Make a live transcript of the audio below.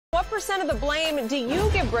What percent of the blame do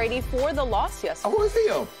you give Brady for the loss yesterday? Who is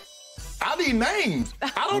him? I need names.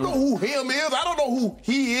 I don't know who him is. I don't know who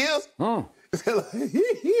he is. Huh.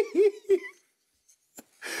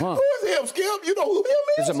 Who is him, Skip? You know who him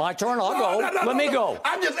is? Is it my turn? I'll go. Let me go.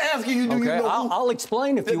 I'm just asking you, do okay. you know who? I'll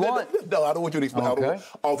explain if you want. No, I don't want you to explain. Okay. I don't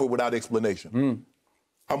offer without explanation.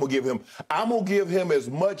 I'm gonna give him as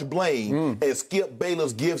much blame as Skip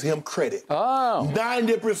Bayless gives him credit.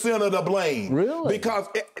 90% of the blame. Really? Because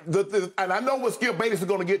and I know what Skip Bayless is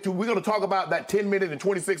going to get to. We're going to talk about that 10-minute and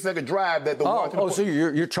 26-second drive that the Washington. So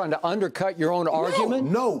you're trying to undercut your own argument?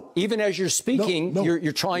 No. Even as you're speaking, no.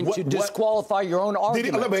 You're trying to disqualify your own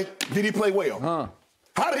argument. Did he play well?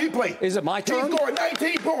 How did he play? Is it my turn? He scored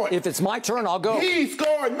 19 points. If it's my turn, I'll go. He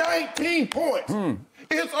scored 19 points.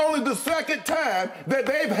 It's only the second time that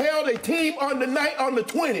they've held a team on the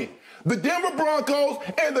 20. The Denver Broncos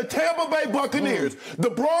and the Tampa Bay Buccaneers. The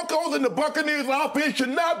Broncos and the Buccaneers offense should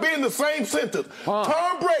not be in the same sentence.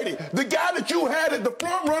 Tom Brady, the guy that you had at the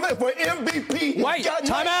front runner for MVP. Wait,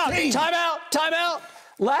 time out.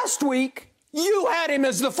 Last week, you had him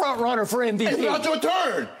as the front runner for MVP. It's not your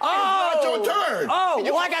turn. It's not your turn.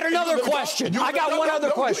 Well, I got another question. I got one other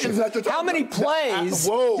question. How many plays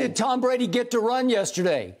did Tom Brady get to run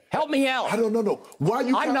yesterday? Help me out. I don't know. Why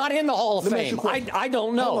you? I'm not in the Hall of Fame. I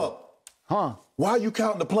don't know. Why are you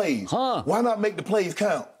counting the plays? Why not make the plays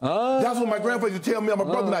count? That's what my grandfather used to tell me. I'm a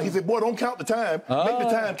brother now. He said, boy, don't count the time. Make the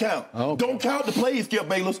time count. Don't count the plays, Skip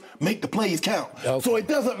Bayless. Make the plays count. So it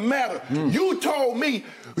doesn't matter. You told me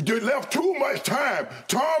you left too much time.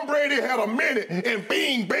 Tom Brady had a minute and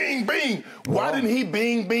bing, bing, bing. Why didn't he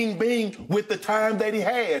bing, bing, bing with the time that he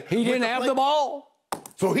had? He didn't have the ball.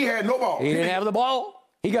 So he had no ball. He didn't have the ball.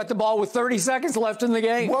 He got the ball with 30 seconds left in the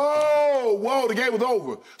game. Whoa, the game was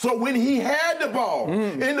over. So when he had the ball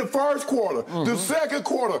in the first quarter, the second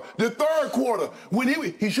quarter, the third quarter, when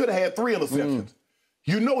he should have had 3 interceptions.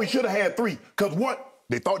 You know he should have had 3, because what?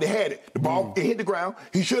 They thought they had it. The ball, it hit the ground.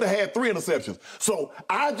 He should have had 3 interceptions. So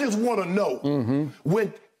I just want to know,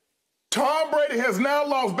 when Tom Brady has now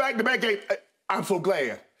lost back-to-back games, I'm so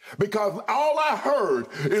glad. Because all I heard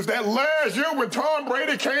is that last year when Tom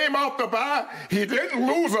Brady came off the bye, he didn't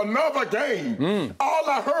lose another game. All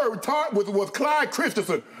I heard was Clyde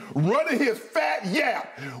Christensen running his fat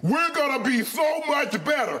yap. We're going to be so much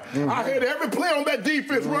better. I had every player on that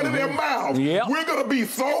defense running their mouths. We're going to be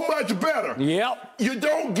so much better. You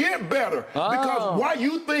don't get better. Because why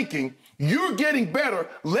you thinking you're getting better,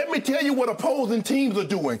 let me tell you what opposing teams are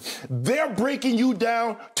doing. They're breaking you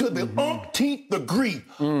down to the umpteenth degree,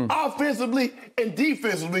 offensively and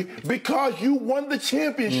defensively, because you won the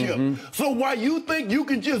championship. So while you think you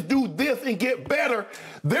can just do this and get better,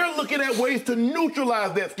 they're looking at ways to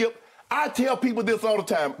neutralize that, Skip. I tell people this all the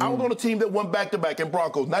time. I was on a team that won back-to-back in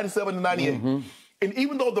Broncos, 97 and 98. And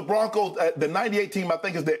even though the Broncos, the 98 team, I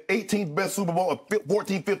think is the 18th best Super Bowl, or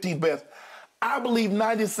 14th, 15th best, I believe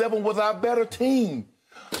 97 was our better team.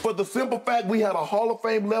 For the simple fact we had a Hall of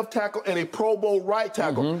Fame left tackle and a Pro Bowl right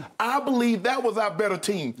tackle. I believe that was our better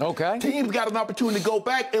team. Teams got an opportunity to go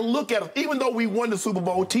back and look at us. Even though we won the Super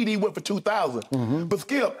Bowl, TD went for 2,000. But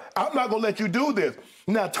Skip, I'm not going to let you do this.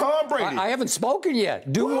 Now, Tom Brady. I haven't spoken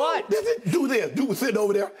yet. Do what? Do this. Sitting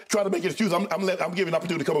over there trying to make an excuse. I'm giving you an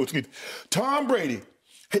opportunity to come over. Excuse. Tom Brady,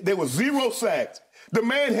 there was 0 sacks. The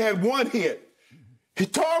man had 1 hit.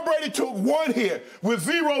 Tom Brady took 1 hit with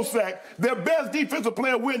 0 sacks. Their best defensive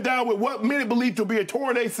player went down with what many believe to be a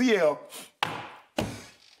torn ACL.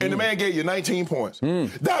 And the man gave you 19 points.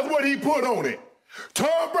 That's what he put on it.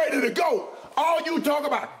 Tom Brady, the GOAT. All you talk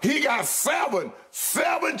about, he got 7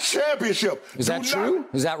 championships. Is that true?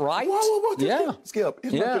 Is that right? Yeah. Skip,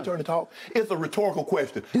 it's not your turn to talk. It's a rhetorical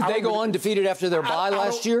question. Did they go undefeated after their bye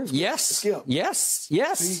last year? Yes. Skip. Yes.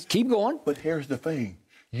 See? Keep going. But here's the thing.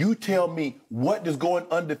 You tell me, what does going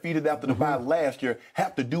undefeated after the bye last year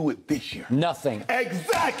have to do with this year? Nothing.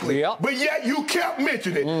 Exactly. But yet you kept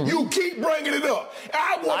mentioning it. You keep bringing it up.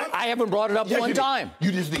 I haven't brought it up one time.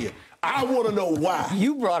 You just did. I want to know why.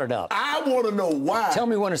 You brought it up. I want to know why. Tell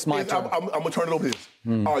me when it's my turn. I'm going to turn it over to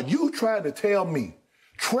this. Are you trying to tell me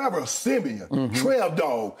Trevor Siemian, Trev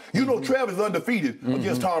Dog, you know Trevor's undefeated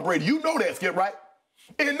against Tom Brady. You know that, Skip, right?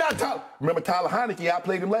 And not Tyler. Remember Tyler Heineke, I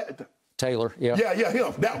played him last time. Taylor, yeah,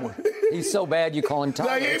 him, that one. He's so bad you call him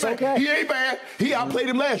Tyler. It's okay. He ain't bad. He outplayed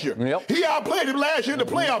him last year. He outplayed him last year in the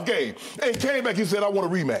playoff game. And came back, he said, I want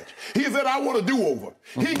a rematch. He said, I want a do-over.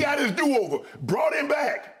 He got his do-over, brought him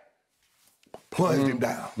back. plunged him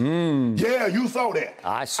down. Yeah, you saw that.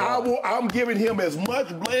 I saw it. I'm giving him as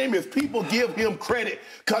much blame as people give him credit,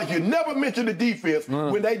 because you never mentioned the defense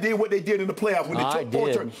when they did what they did in the playoffs.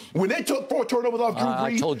 When they took four turnovers off Drew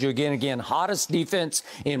Brees. I told you again, hottest defense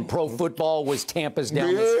in pro football was Tampa's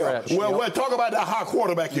down the stretch. Well, talk about that hot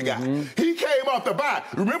quarterback you got. He came off the bye.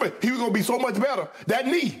 Remember, he was going to be so much better. That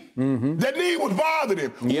knee. That knee was bothering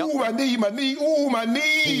him. Ooh, my knee. Ooh, my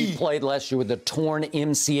knee. He played last year with a torn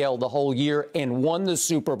MCL the whole year and won the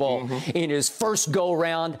Super Bowl in his first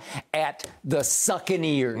go-round at the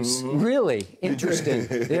Succaneers. Really interesting.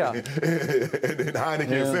 Yeah. And then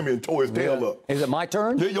Heineken and Simeon tore his tail up. Is it my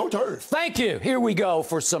turn? Yeah, your turn. Thank you. Here we go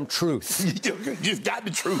for some truth. You just got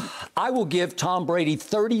the truth. I will give Tom Brady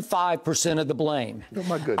 35% of the blame. Oh,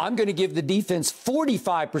 my goodness. I'm going to give the defense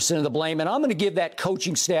 45% of the blame, and I'm going to give that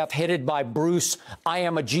coaching staff headed by Bruce, I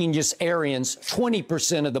am a genius Arians,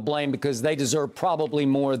 20% of the blame, because they deserve probably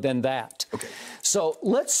more than that. Okay. So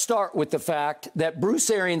let's start with the fact that Bruce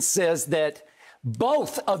Arians says that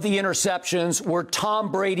both of the interceptions were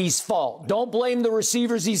Tom Brady's fault. Don't blame the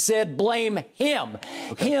receivers, he said. Blame him.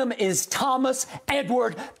 Okay. Him is Thomas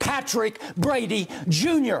Edward Patrick Brady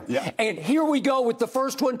Jr. Yeah. And here we go with the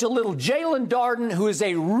first one to little Jalen Darden, who is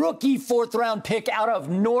a rookie fourth-round pick out of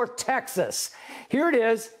North Texas. Here it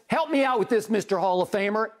is. Help me out with this, Mr. Hall of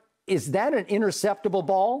Famer. Is that an interceptable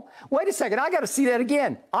ball? Wait a second. I got to see that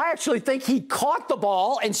again. I actually think he caught the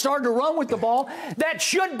ball and started to run with the ball. That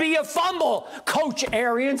should be a fumble, Coach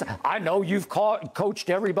Arians. I know you've coached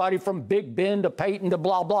everybody from Big Ben to Peyton to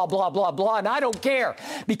blah, blah, blah, blah, blah, and I don't care,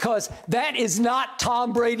 because that is not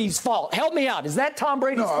Tom Brady's fault. Help me out. Is that Tom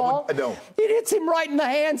Brady's fault? I don't. It hits him right in the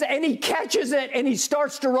hands, and he catches it, and he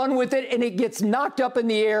starts to run with it, and it gets knocked up in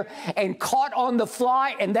the air and caught on the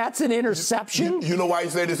fly, and that's an interception? You know why he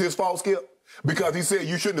said it's his fault, Skip? Because he said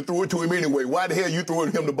you shouldn't have threw it to him anyway. Why the hell you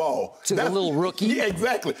throwing him the ball? To the little rookie? Yeah,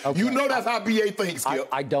 exactly. Okay. You know that's how BA thinks, Skip.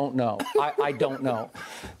 I don't know. I don't know.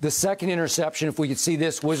 The second interception, if we could see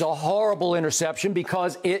this, was a horrible interception,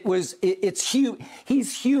 because he's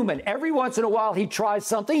human. Every once in a while he tries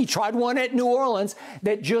something. He tried one at New Orleans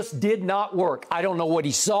that just did not work. I don't know what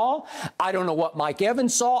he saw. I don't know what Mike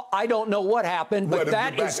Evans saw. I don't know what happened, but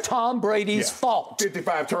that is Tom Brady's fault.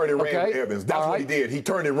 55 turned and ran with Evans. That's what he did. He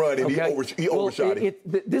turned and run, and he overshot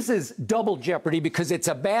it. This is double jeopardy, because it's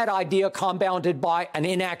a bad idea compounded by an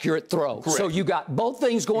inaccurate throw. Correct. So you got both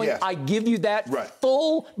things going. Yes. I give you that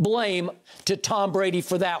full blame to Tom Brady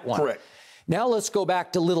for that one. Correct. Now let's go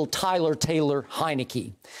back to little Tyler Taylor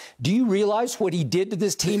Heineke. Do you realize what he did to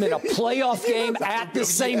this team in a playoff game at the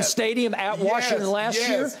same stadium at Washington last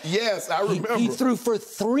year? Yes, I remember. He threw for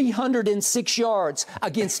 306 yards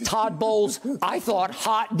against Todd Bowles' I thought,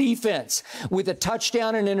 hot defense, with a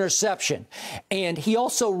touchdown and interception. And he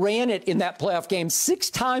also ran it in that playoff game 6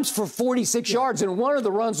 times for 46 yards, and one of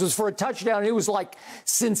the runs was for a touchdown. And it was like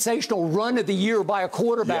sensational run of the year by a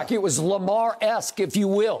quarterback. Yeah. It was Lamar-esque, if you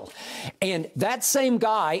will. And that same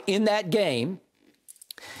guy in that game,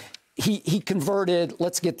 he converted,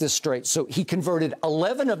 let's get this straight. So he converted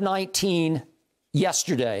 11 of 19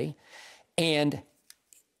 yesterday, and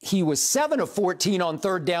he was 7 of 14 on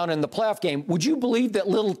third down in the playoff game. Would you believe that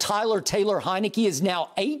little Tyler Taylor Heineke is now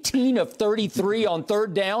 18 of 33 on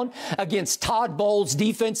third down against Todd Bowles'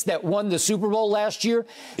 defense that won the Super Bowl last year?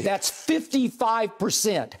 That's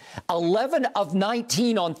 55%. 11 of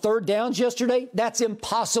 19 on third downs yesterday. That's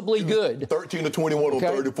impossibly good. 13 to 21 on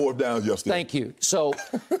third and fourth downs yesterday. Thank you. So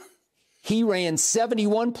he ran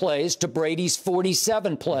 71 plays to Brady's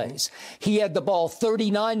 47 plays. He had the ball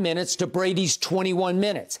 39 minutes to Brady's 21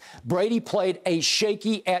 minutes. Brady played a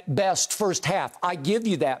shaky at best first half. I give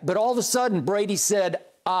you that. But all of a sudden, Brady said,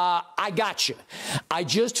 I got you. I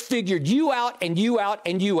just figured you out and you out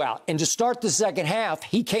and you out. And to start the second half,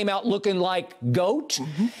 he came out looking like GOAT.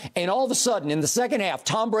 And all of a sudden, in the second half,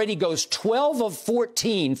 Tom Brady goes 12 of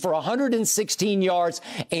 14 for 116 yards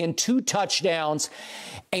and 2 touchdowns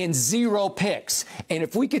and 0 picks. And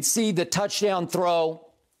if we could see the touchdown throw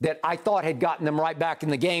that I thought had gotten them right back in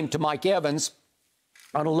the game to Mike Evans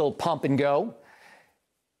on a little pump and go.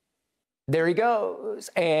 There he goes,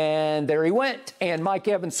 and there he went, and Mike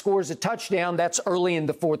Evans scores a touchdown. That's early in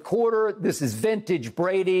the fourth quarter. This is vintage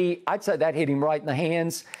Brady. I'd say that hit him right in the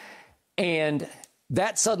hands. And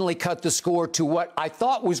That suddenly cut the score to what I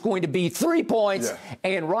thought was going to be 3 points,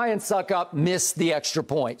 and Ryan Suckup missed the extra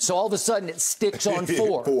point. So all of a sudden it sticks on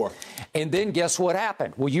 4. And then guess what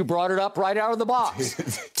happened? Well, you brought it up right out of the box.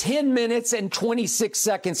 10 minutes and 26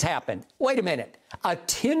 seconds happened. Wait a minute. A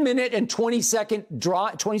 10-minute and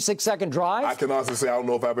 26-second drive? I can honestly say I don't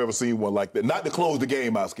know if I've ever seen one like that. Not to close the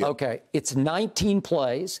game out, Skip. Okay. It's 19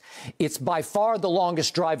 plays. It's by far the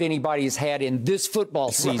longest drive anybody has had in this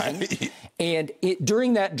football season. Right. And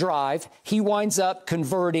during that drive, he winds up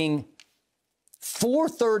converting 4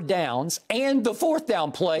 third downs and the 4th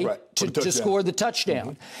down play to score the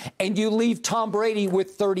touchdown. And you leave Tom Brady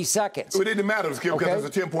with 30 seconds. It didn't matter, Skip, because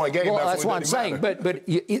it's a 10-point game. Well, that's what I'm saying. But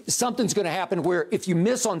something's going to happen where if you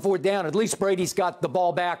miss on 4th down, at least Brady's got the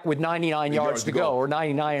ball back with 99 yards to go, or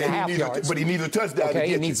 99 and a half yards. But he needs a touchdown to get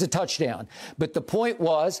he needs a touchdown. But the point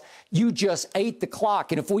was, you just ate the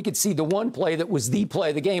clock. And if we could see the one play that was the play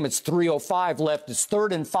of the game, it's 3:05 left. It's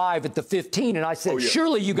 3rd and 5 at the 15. And I said,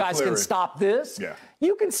 surely you guys can stop this.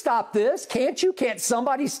 You can stop this, can't you? Can't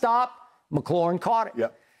somebody stop? McLaurin caught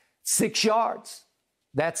it. 6 yards.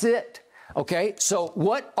 That's it. Okay, so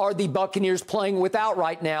what are the Buccaneers playing without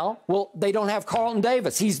right now? Well, they don't have Carlton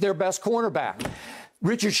Davis. He's their best cornerback.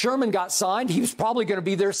 Richard Sherman got signed. He was probably going to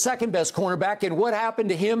be their second best cornerback. And what happened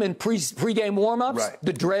to him in pregame warmups?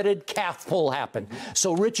 The dreaded calf pull happened.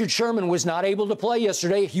 So Richard Sherman was not able to play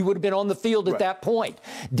yesterday. He would have been on the field at that point.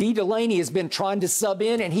 D. Delaney has been trying to sub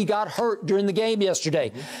in, and he got hurt during the game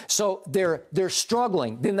yesterday. So they're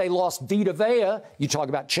struggling. Then they lost Vita Vea. You talk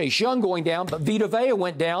about Chase Young going down, but Vita Vea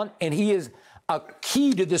went down, and he is a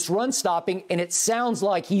key to this run stopping, and it sounds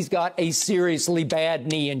like he's got a seriously bad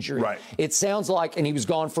knee injury. It sounds like, and he was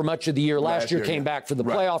gone for much of the year last year, came back for the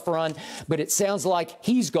playoff run, but it sounds like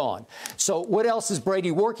he's gone. So what else is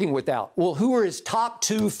Brady working without? Well, who are his top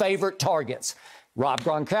 2 favorite targets? Rob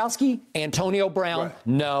Gronkowski, Antonio Brown,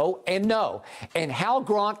 no and no. And Hal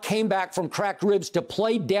Gronk came back from cracked ribs to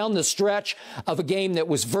play down the stretch of a game that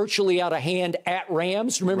was virtually out of hand at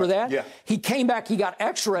Rams. Remember that? He came back, he got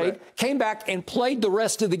x-rayed, came back and played the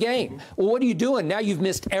rest of the game. Well, what are you doing? Now you've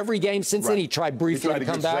missed every game since then. He tried briefly to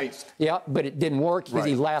come back. But it didn't work because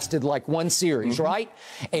he lasted like 1 series,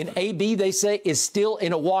 And AB, they say, is still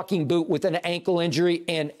in a walking boot with an ankle injury.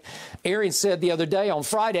 And Arians said the other day on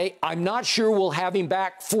Friday, I'm not sure we'll have him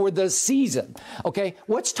back for the season. Okay,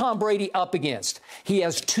 what's Tom Brady up against? He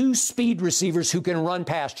has 2 speed receivers who can run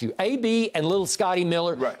past you, AB and little Scotty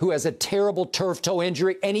Miller, who has a terrible turf toe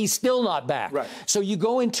injury, and he's still not back. So you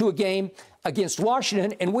go into a game against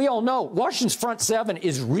Washington, and we all know Washington's front 7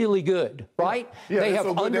 is really good, they have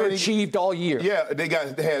underachieved all year. They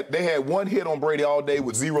had 1 hit on Brady all day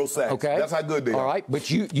with 0 sacks. That's how good they are. All right, but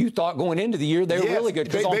you thought going into the year they were really good,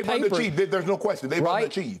 because on paper, there's no question, they've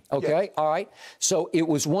underachieved. All right. So it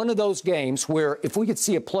was one of those games where if we could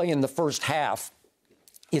see a play in the first half,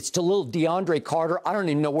 it's to little DeAndre Carter. I don't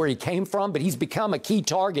even know where he came from, but he's become a key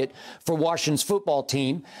target for Washington's football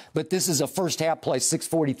team. But this is a first-half play,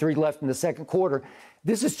 6:43 left in the second quarter.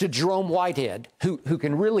 This is to Jerome Whitehead, who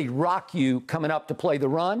can really rock you coming up to play the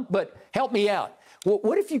run. But help me out. Well,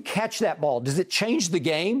 what if you catch that ball? Does it change the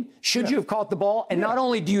game? Should you have caught the ball? And not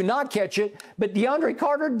only do you not catch it, but DeAndre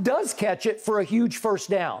Carter does catch it for a huge first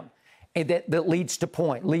down. And that leads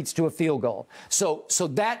to a field goal. So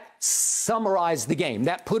that summarized the game.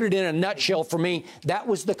 That put it in a nutshell for me. That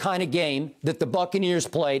was the kind of game that the Buccaneers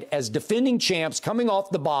played as defending champs coming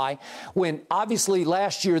off the bye, when obviously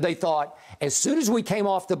last year they thought as soon as we came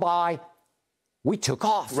off the bye, we took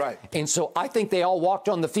off. And so I think they all walked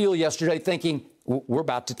on the field yesterday thinking, we're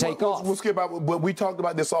about to take off. We'll skip out, but we talked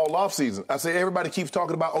about this all offseason. I say everybody keeps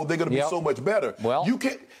talking about, they're going to be so much better. Well, you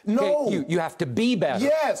can't. No, you have to be better.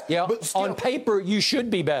 Yes, but Skip, on paper you should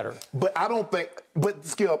be better. But I don't think. But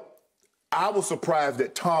Skip, I was surprised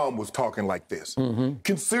that Tom was talking like this,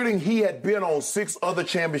 considering he had been on 6 other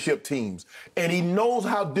championship teams, and he knows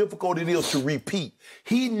how difficult it is to repeat.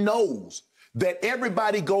 He knows that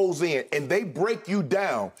everybody goes in and they break you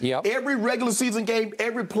down. Every regular season game,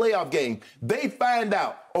 every playoff game, they find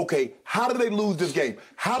out, okay, how do they lose this game?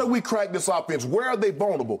 How do we crack this offense? Where are they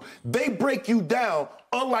vulnerable? They break you down.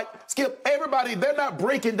 Unlike, Skip, everybody, they're not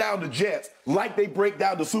breaking down the Jets like they break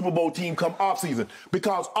down the Super Bowl team come offseason,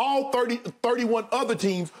 because all 31 other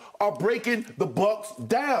teams are breaking the Bucs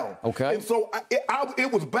down. And so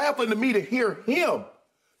it was baffling to me to hear him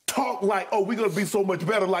talk like, we're going to be so much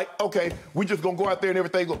better. Like, okay, we're just going to go out there and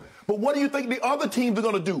everything. But what do you think the other teams are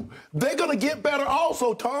going to do? They're going to get better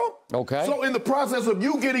also, Tom. So in the process of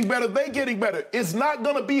you getting better, they getting better. It's not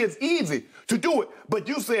going to be as easy to do it. But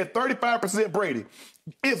you said 35% Brady.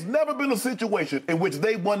 It's never been a situation in which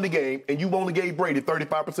they won the game and you only gave Brady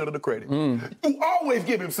 35% of the credit. You always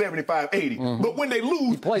give him 75, 80. But when they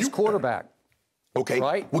lose, he plays quarterback. Okay,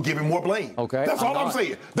 right? We'll give him more blame. Okay, that's all I'm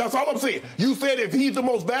saying. That's all I'm saying. You said if he's the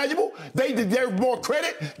most valuable, they deserve more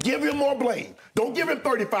credit. Give him more blame. Don't give him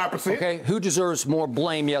 35%. Okay, who deserves more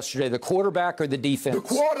blame yesterday, the quarterback or the defense? The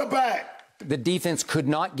quarterback. The defense could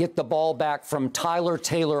not get the ball back from Tyler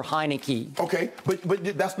Taylor Heineke. Okay, but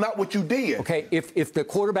that's not what you did. Okay, if the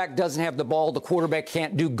quarterback doesn't have the ball, the quarterback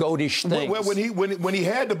can't do goatish things. Well, when he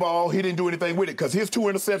had the ball, he didn't do anything with it because his 2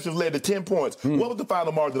 interceptions led to 10 points. What was the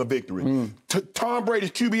final margin of victory? Tom Brady's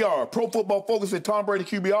QBR, Pro Football Focus said Tom Brady's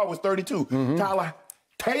QBR was 32.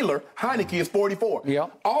 Taylor Heineke is 44. Yeah.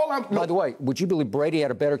 By the way, would you believe Brady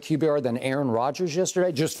had a better QBR than Aaron Rodgers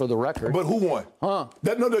yesterday, just for the record? But who won? No,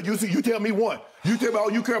 you tell me one. You tell me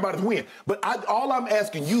all you care about is win. But all I'm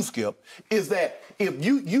asking you, Skip, is that if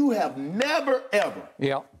you have never, ever,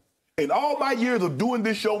 in all my years of doing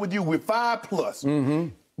this show with you with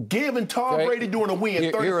 5+, giving Tom Brady during a win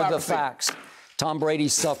 35%. Here are the facts. Tom Brady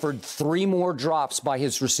suffered 3 more drops by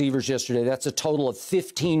his receivers yesterday. That's a total of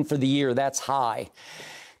 15 for the year. That's high.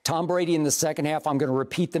 Tom Brady in the second half, I'm going to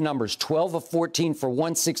repeat the numbers, 12 of 14 for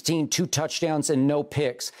 116, 2 touchdowns and no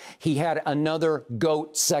picks. He had another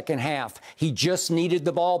GOAT second half. He just needed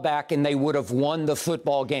the ball back and they would have won the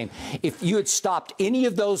football game. If you had stopped any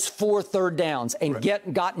of those 4 third downs and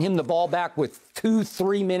gotten him the ball back with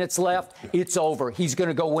 2-3 minutes left, it's over. He's going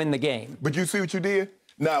to go win the game. But you see what you did?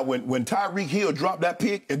 Now, when Tyreek Hill dropped that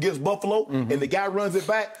pick against Buffalo and the guy runs it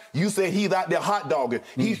back, you said he's out there hot dogging.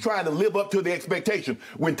 He's trying to live up to the expectation.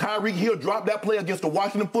 When Tyreek Hill dropped that play against the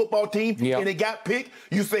Washington football team and it got picked,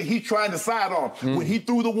 you say he's trying to sidearm. When he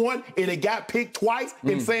threw the one and it got picked twice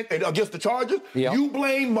against the Chargers, you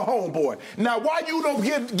blame Mahomes, boy. Now, why you don't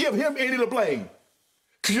give him any of the blame?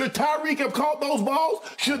 Should Tyreek have caught those balls?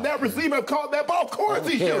 Should that receiver have caught that ball? Of course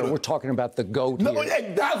he should have. We're talking about the GOAT here. No,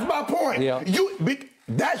 that's my point.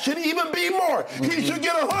 That should even be more. He should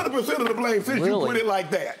get 100% of the blame since you put it like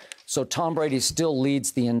that. So Tom Brady still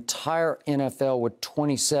leads the entire NFL with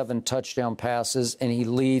 27 touchdown passes, and he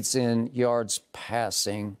leads in yards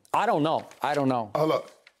passing. I don't know. Oh,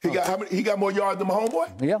 look. He got more yards than my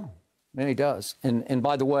homeboy? Yeah. And he does. And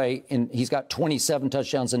by the way, he's got 27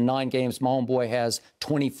 touchdowns in 9 games. My homeboy has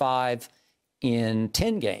 25 in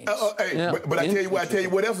 10 games. But I tell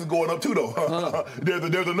you what else is going up too, though.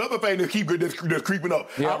 There's another thing that's creeping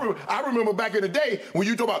up. I remember back in the day when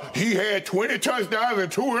you talk about he had 20 touchdowns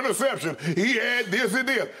and 2 interceptions. He had this and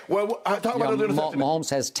this. Well, I talk about those interceptions. Mahomes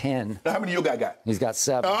has 10. How many you got? He's got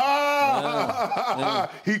 7.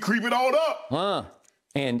 He creeping on up.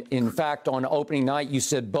 And, in fact, on opening night, you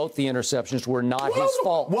said both the interceptions were not his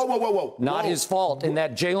fault. Whoa. Not his fault. And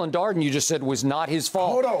that Jalen Darden you just said was not his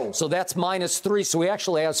fault. Hold on. So that's -3. So he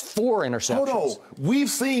actually has 4 interceptions. Hold on. We've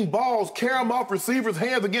seen balls carry them off receivers'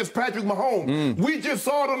 hands against Patrick Mahomes. We just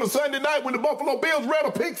saw it on a Sunday night when the Buffalo Bills ran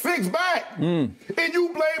a pick 6 back. And you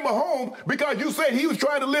blame Mahomes because you said he was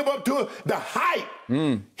trying to live up to the hype.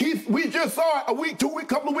 We just saw it a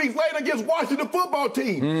couple of weeks later against Washington football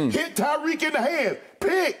team. Hit Tyreek in the hand.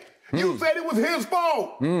 Pick. You said it was his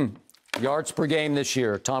fault. Yards per game this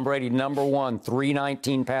year. Tom Brady, number 1,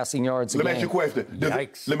 319 passing yards a game. Let me ask you a question.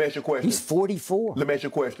 Yikes. Let me ask you a question. He's 44. Let me ask you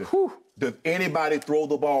a question. Does anybody throw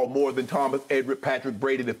the ball more than Thomas Edward Patrick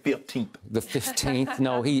Brady, the 15th? The 15th?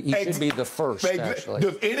 No, he should be the first, actually.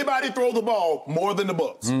 Does anybody throw the ball more than the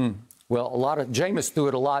Bucs? Well, Jameis threw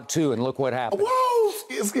it a lot, too, and look what happened. Whoa,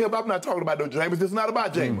 Skip, I'm not talking about no Jameis. This is not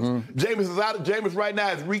about Jameis. Jameis is out. Jameis right now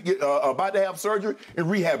is about to have surgery and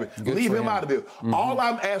rehabbing. Leave him out of this. All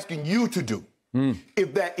I'm asking you to do,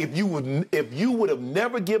 if you would have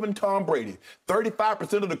never given Tom Brady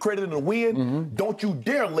 35% of the credit in the win, don't you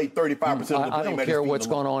dare lay 35% of the blame. I don't care what's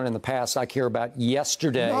going on in the past. I care about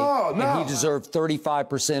yesterday. And he deserved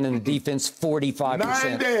 35% and the defense 45%.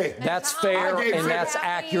 90. That's fair and that's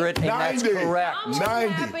accurate and that's correct. I'm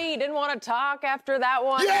happy. You didn't want to talk after that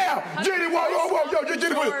one. Yeah, Jenny,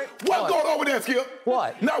 Jenny, what's going on with that, Skip?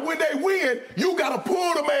 What? Now, when they win, you got to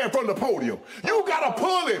pull the man from the podium. You got to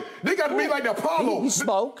pull him. They got to be like the Apollo. He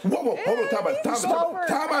spoke. Whoa, hold on, time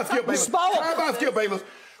out, Skip Bayless. Time out, Skip Bayless.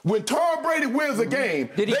 When Tom Brady wins a game,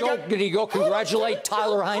 did he go congratulate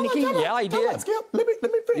Tyler Heineke? Yeah, he did. Skip, let me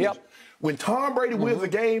finish. Yep. When Tom Brady wins a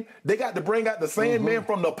game, they got to bring out the same man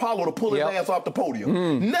from the Apollo to pull his ass off the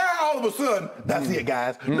podium. Now, all of a sudden, that's it,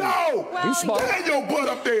 guys. No! He spoke. Stand your butt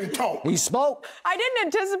up there and talk. He spoke. I didn't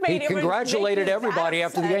anticipate He congratulated everybody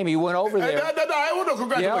after the game. He went over there. No, I want no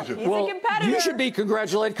congratulations. He's a competitor. You should be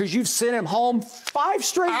congratulated because you've sent him home 5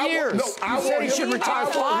 straight years. I said he should retire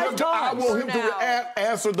 5 times. I want him to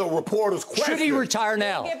answer the reporter's question. Should he retire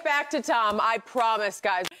now? We'll get back to Tom, I promise,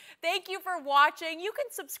 guys. Thank you for watching. You can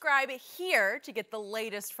subscribe here to get the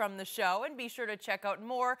latest from the show, and be sure to check out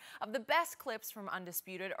more of the best clips from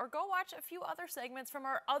Undisputed, or go watch a few other segments from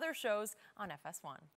our other shows on FS1.